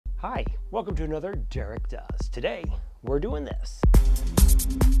Hi, welcome to another Derek Does. Today, we're doing this.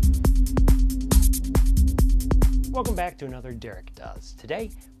 Welcome back to another Derek Does.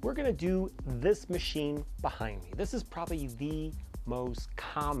 Today, we're going to do this machine behind me. This is probably the most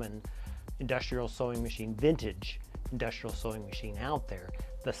common industrial sewing machine, vintage industrial sewing machine out there.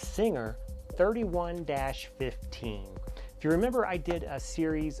 The Singer 31-15. If you remember, I did a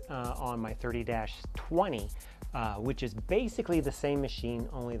series on my 30-20, which is basically the same machine,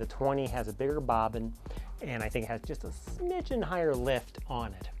 only the 20 has a bigger bobbin, and I think it has just a smidgen higher lift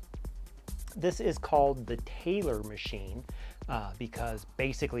on it. This is called the Taylor machine because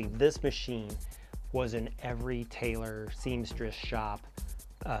basically this machine was in every tailor seamstress shop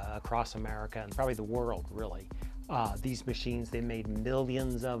across America and probably the world, really. These machines, they made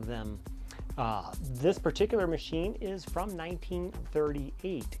millions of them. This particular machine is from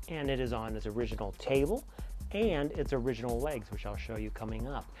 1938, and it is on its original table and its original legs, which I'll show you coming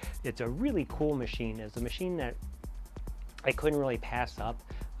up. It's a really cool machine. It's a machine that I couldn't really pass up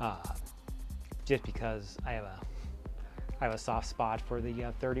just because I have a soft spot for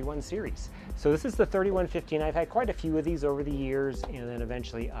the 31 series. So this is the 31-15. I've had quite a few of these over the years, and then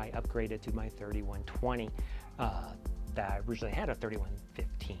eventually I upgraded to my 31-20 that I originally had a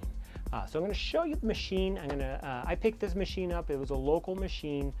 31-15. So I'm going to show you the machine. I picked this machine up. It was a local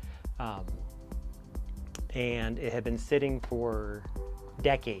machine, and it had been sitting for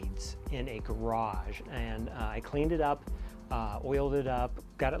decades in a garage. And I cleaned it up, oiled it up,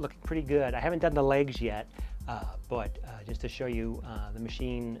 got it looking pretty good. I haven't done the legs yet, but just to show you, the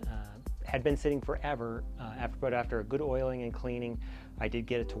machine had been sitting forever. But after a good oiling and cleaning, I did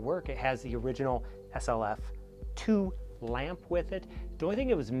get it to work. It has the original SLF 2 lamp with it. The only thing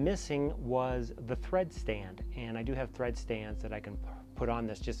it was missing was the thread stand, and I do have thread stands that I can put on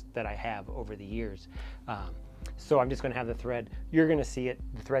this, just that I have over the years. So I'm just going to have the thread. You're going to see it.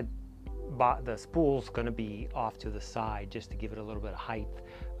 The thread, the spool's going to be off to the side just to give it a little bit of height.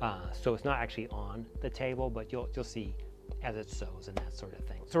 So it's not actually on the table, but you'll see as it sews and that sort of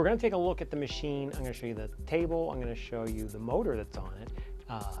thing. So we're going to take a look at the machine. I'm going to show you the table. I'm going to show you the motor that's on it.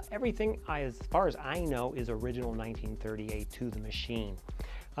 Everything, as far as I know, is original 1938 to the machine.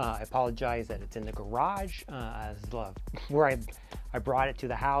 I apologize that it's in the garage, where I brought it to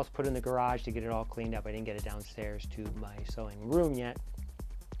the house, put it in the garage to get it all cleaned up. I didn't get it downstairs to my sewing room yet.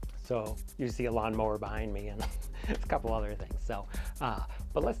 So you see a lawnmower behind me and a couple other things. So,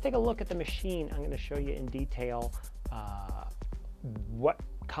 but let's take a look at the machine. I'm going to show you in detail what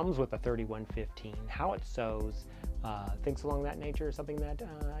comes with a 31-15, how it sews, things along that nature. Something that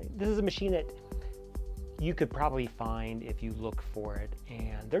this is a machine that you could probably find if you look for it,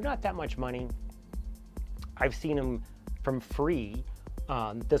 and they're not that much money. I've seen them from free.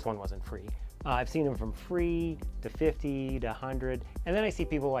 This one wasn't free. I've seen them from free to 50 to 100, and then I see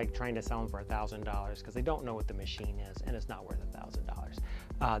people like trying to sell them for $1,000 because they don't know what the machine is, and it's not worth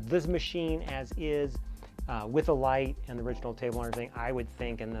 $1,000. This machine, as is, with a light and the original table and everything, I would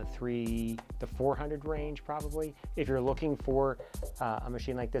think in the $300 to $400 range probably. If you're looking for a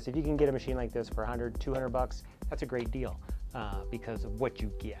machine like this, if you can get a machine like this for $100, $200, that's a great deal because of what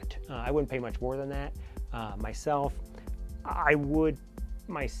you get. I wouldn't pay much more than that. Myself, I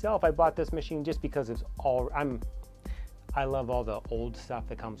bought this machine just because it's I love all the old stuff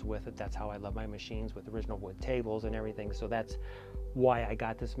that comes with it. That's how I love my machines, with original wood tables and everything. So that's why I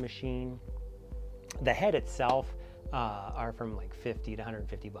got this machine. The head itself are from like 50 to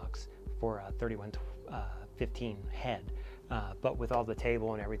 150 bucks for a 31-15 head. But with all the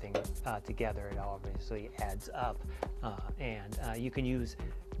table and everything together, it obviously adds up. And you can use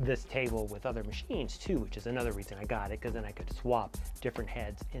this table with other machines too, which is another reason I got it, because then I could swap different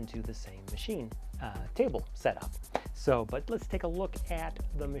heads into the same machine table setup. So, but let's take a look at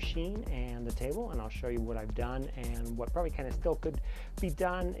the machine and the table, and I'll show you what I've done and what probably kind of still could be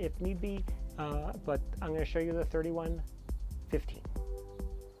done if need be. But I'm going to show you the 31-15.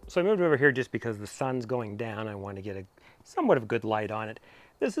 So I moved over here just because the sun's going down. I want to get somewhat of a good light on it.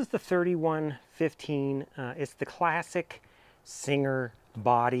 This is the 31-15. It's the classic Singer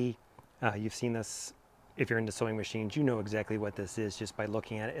body. You've seen this. If you're into sewing machines, you know exactly what this is just by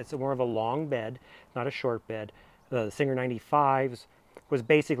looking at it. It's more of a long bed, not a short bed. The Singer 95s was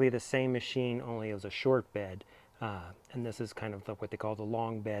basically the same machine, only it was a short bed. And this is kind of what they call the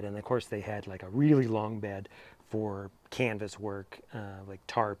long bed. And of course they had like a really long bed for canvas work, like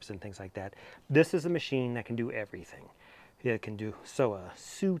tarps and things like that. This is a machine that can do everything. It can sew a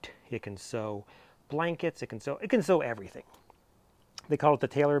suit, it can sew blankets, it can sew everything. They call it the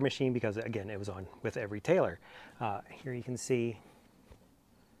Taylor machine because, again, it was on with every tailor. Here you can see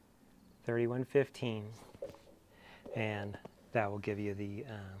 31-15, and that will give you the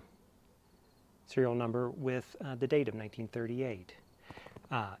serial number with the date of 1938.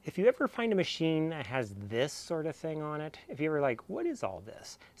 If you ever find a machine that has this sort of thing on it, if you ever like, what is all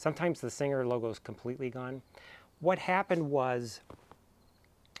this? Sometimes the Singer logo is completely gone. What happened was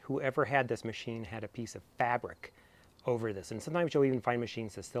whoever had this machine had a piece of fabric over this. And sometimes you'll even find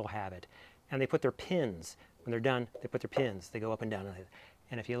machines that still have it. And they put their pins, when they're done, they put their pins. They go up and down.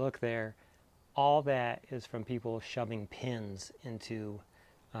 And if you look there, all that is from people shoving pins into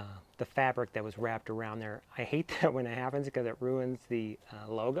the fabric that was wrapped around there. I hate that when it happens because it ruins the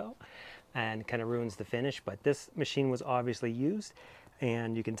logo and kind of ruins the finish, but this machine was obviously used,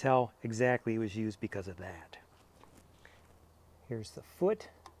 and you can tell exactly it was used because of that. Here's the foot.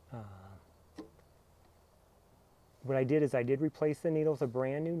 What I did is I did replace the needle with a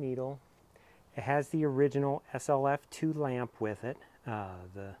brand new needle. It has the original SLF2 lamp with it.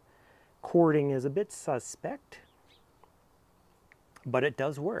 The cording is a bit suspect, but it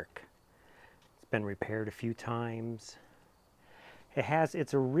does work. It's been repaired a few times. It has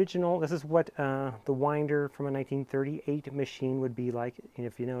its original, this is what the winder from a 1938 machine would be like. And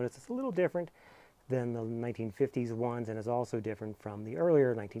if you notice, it's a little different than the 1950s ones, and is also different from the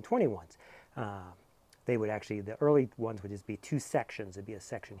earlier 1920 ones. They would actually, the early ones would just be two sections. It'd be a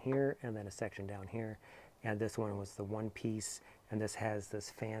section here and then a section down here. And this one was the one piece, and this has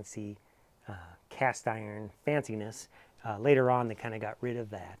this fancy cast iron fanciness. Later on, they kind of got rid of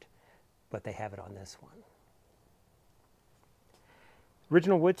that, but they have it on this one.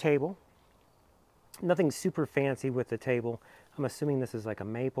 Original wood table. Nothing super fancy with the table. I'm assuming this is like a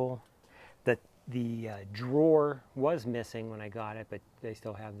maple. The drawer was missing when I got it, but they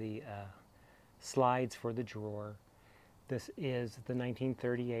still have the slides for the drawer. This is the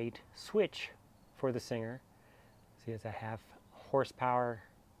 1938 switch for the Singer. See, it's a 1/2 horsepower,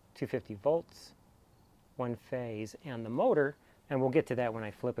 250 volts, one phase, and the motor, and we'll get to that when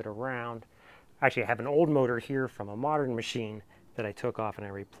I flip it around. Actually, I have an old motor here from a modern machine that I took off and I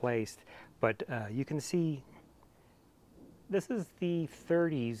replaced, but you can see this is the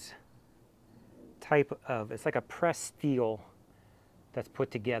 30s type of, it's like a pressed steel that's put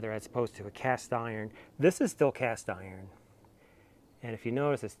together as opposed to a cast iron. This is still cast iron, and if you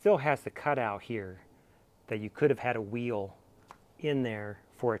notice, it still has the cutout here that you could have had a wheel in there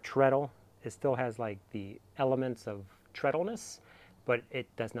for a treadle. It still has like the elements of treadleness, but it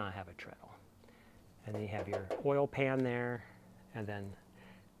does not have a treadle. And then you have your oil pan there, and then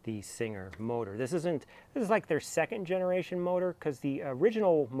the Singer motor. This is like their second generation motor, because the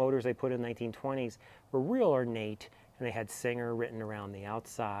original motors they put in the 1920s were real ornate, and they had Singer written around the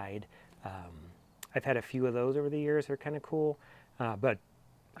outside. I've had a few of those over the years. They're kind of cool, but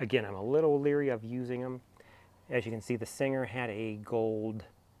again, I'm a little leery of using them. As you can see, the Singer had a gold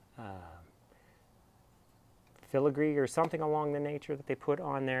filigree or something along the nature that they put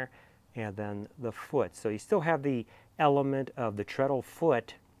on there, and then the foot. So you still have the element of the treadle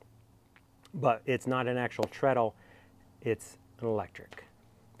foot, but it's not an actual treadle, it's an electric.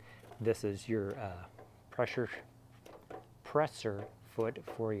 This is your presser foot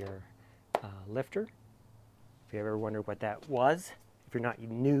for your lifter. If you ever wondered what that was, if you're not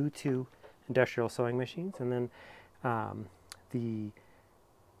new to industrial sewing machines. And then you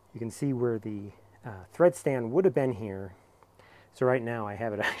can see where the thread stand would have been here. So right now I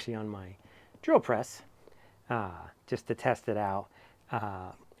have it actually on my drill press just to test it out.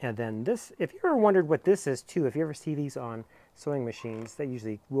 And then this, if you ever wondered what this is too, if you ever see these on sewing machines, they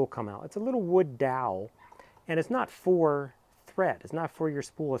usually will come out. It's a little wood dowel, and it's not for thread. It's not for your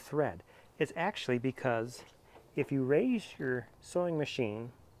spool of thread. It's actually because if you raise your sewing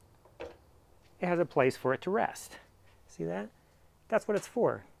machine, it has a place for it to rest. See that? That's what it's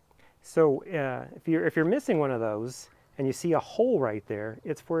for. So if you're missing one of those and you see a hole right there,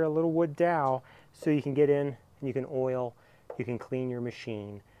 it's for a little wood dowel, so you can get in and you can oil, you can clean your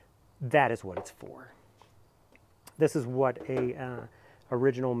machine. That is what it's for. This is what a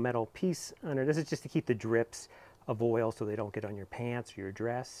original metal piece under. This is just to keep the drips of oil so they don't get on your pants or your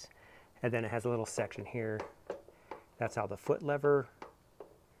dress. And then it has a little section here. That's how the foot lever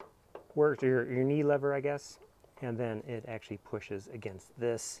works, or your knee lever, I guess. And then it actually pushes against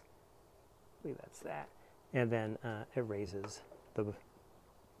this. I believe that's that. And then it raises the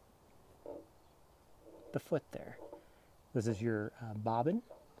foot there. This is your bobbin,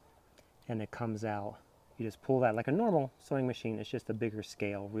 and it comes out. You just pull that like a normal sewing machine. It's just a bigger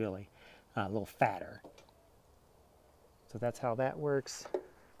scale, really, a little fatter. So that's how that works.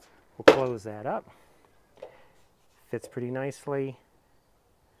 We'll close that up. Fits pretty nicely.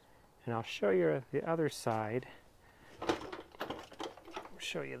 And I'll show you the other side. I'll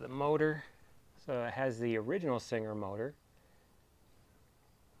show you the motor. So it has the original Singer motor.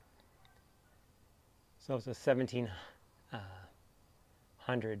 So it's a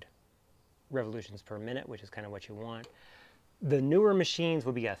 1700 revolutions per minute, which is kind of what you want. The newer machines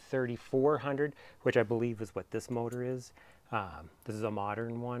will be a 3400, which I believe is what this motor is. This is a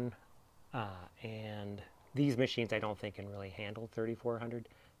modern one, and these machines I don't think can really handle 3400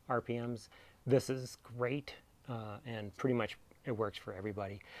 RPMs. This is great, and pretty much it works for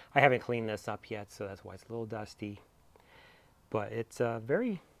everybody. I haven't cleaned this up yet, so that's why it's a little dusty. But it's a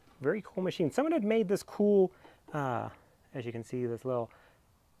very, very cool machine. Someone had made this cool, as you can see, this little,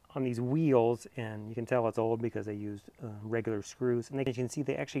 on these wheels, and you can tell it's old because they used regular screws. And as you can see,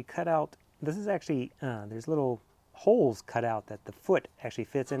 they actually cut out, this is actually, there's little holes cut out that the foot actually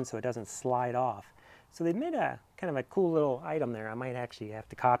fits in so it doesn't slide off. So they made a kind of a cool little item there. I might actually have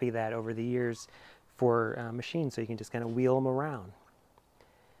to copy that over the years for machines so you can just kind of wheel them around.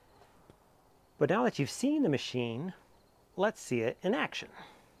 But now that you've seen the machine, let's see it in action.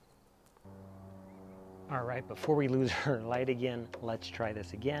 All right, before we lose our light again, let's try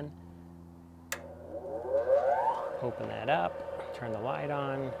this again. Open that up, turn the light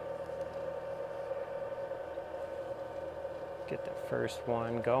on. Get the first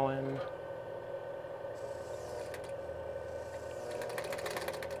one going.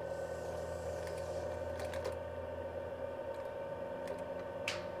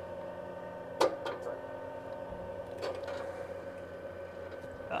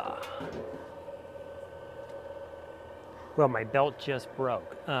 Well, my belt just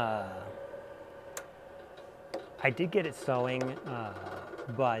broke. I did get it sewing,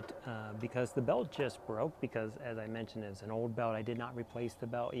 but because the belt just broke, because as I mentioned, it's an old belt, I did not replace the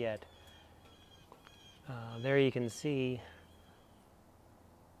belt yet. There you can see,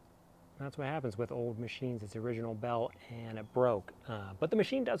 that's what happens with old machines. It's the original belt and it broke, but the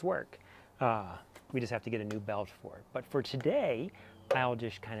machine does work. We just have to get a new belt for it. But for today, I'll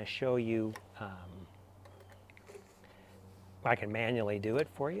just kind of show you, I can manually do it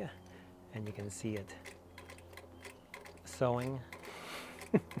for you, and you can see it sewing.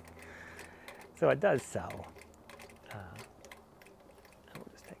 So it does sew. We'll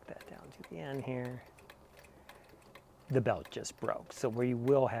just take that down to the end here. The belt just broke, so we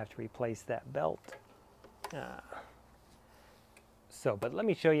will have to replace that belt. But let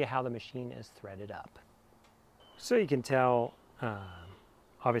me show you how the machine is threaded up. So you can tell,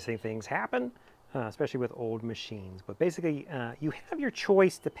 obviously things happen. Especially with old machines. But basically, you have your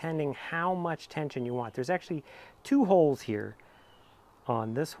choice depending how much tension you want. There's actually two holes here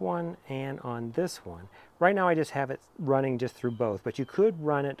on this one and on this one. Right now I just have it running just through both, but you could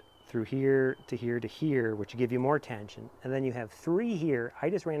run it through here to here to here, which would give you more tension. And then you have three here. I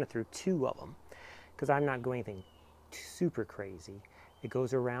just ran it through two of them because I'm not going anything super crazy. It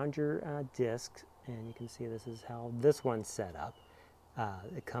goes around your disc, and you can see this is how this one's set up.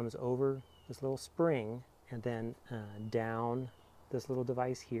 It comes over this little spring and then down this little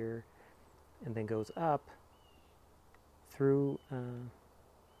device here, and then goes up through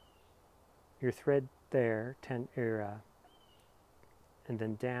your thread there, and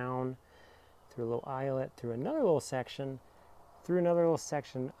then down through a little eyelet, through another little section,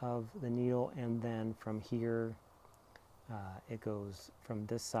 of the needle, and then from here it goes from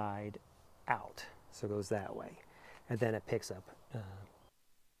this side out, so it goes that way, and then it picks up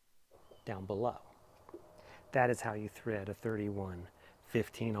down below. That is how you thread a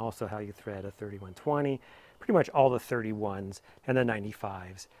 3115, also how you thread a 3120. Pretty much all the 31s and the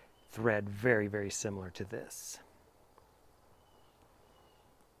 95s thread very, very similar to this.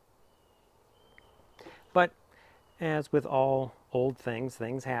 But as with all old things,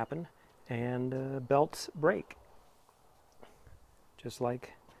 things happen, and belts break. Just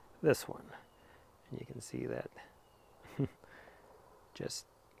like this one. And you can see that just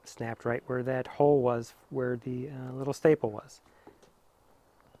snapped right where that hole was, where the little staple was.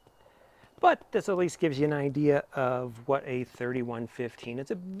 But this at least gives you an idea of what a 3115. It's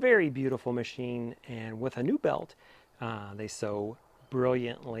a very beautiful machine, and with a new belt, they sew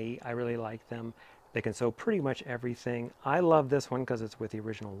brilliantly. I really like them. They can sew pretty much everything. I love this one because it's with the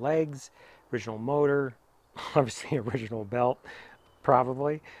original legs, original motor, obviously original belt,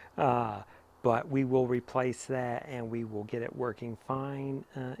 probably. But we will replace that and we will get it working fine.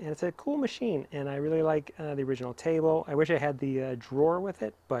 And it's a cool machine, and I really like the original table. I wish I had the drawer with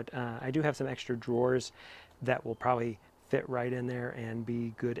it, but I do have some extra drawers that will probably fit right in there and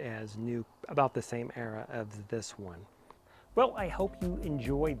be good as new, about the same era of this one. Well, I hope you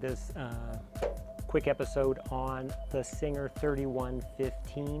enjoyed this quick episode on the Singer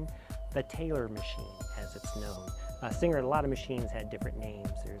 3115, the Taylor machine as it's known. Singer, a lot of machines had different names.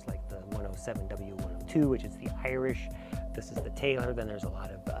 There's like the 107W102, which is the Irish. This is the Taylor. Then there's a lot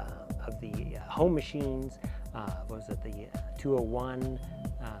of the home machines. Was it the 201?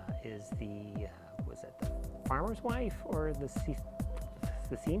 Is the was it the farmer's wife or the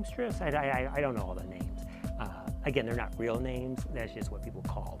seamstress? I don't know all the names. Again, they're not real names. That's just what people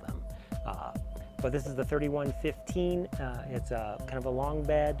call them. But this is the 3115. It's kind of a long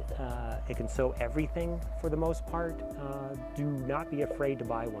bed. It can sew everything for the most part. Do not be afraid to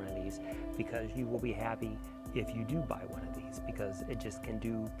buy one of these, because you will be happy if you do buy one of these, because it just can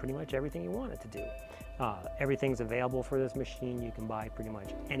do pretty much everything you want it to do. Everything's available for this machine. You can buy pretty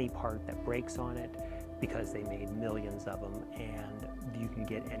much any part that breaks on it, because they made millions of them, and you can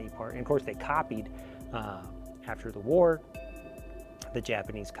get any part. And of course, they copied after the war. The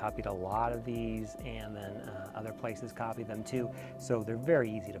Japanese copied a lot of these, and then other places copied them too. So they're very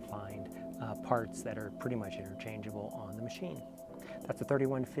easy to find parts that are pretty much interchangeable on the machine. That's the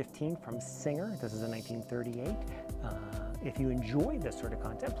 3115 from Singer. This is a 1938. If you enjoy this sort of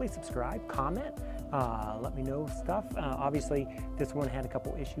content, please subscribe, comment, let me know stuff. Obviously, this one had a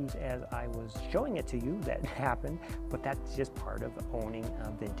couple issues as I was showing it to you that happened, but that's just part of owning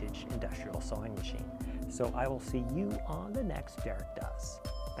a vintage industrial sewing machine. So I will see you on the next Derek Does.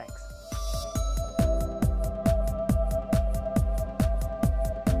 Thanks.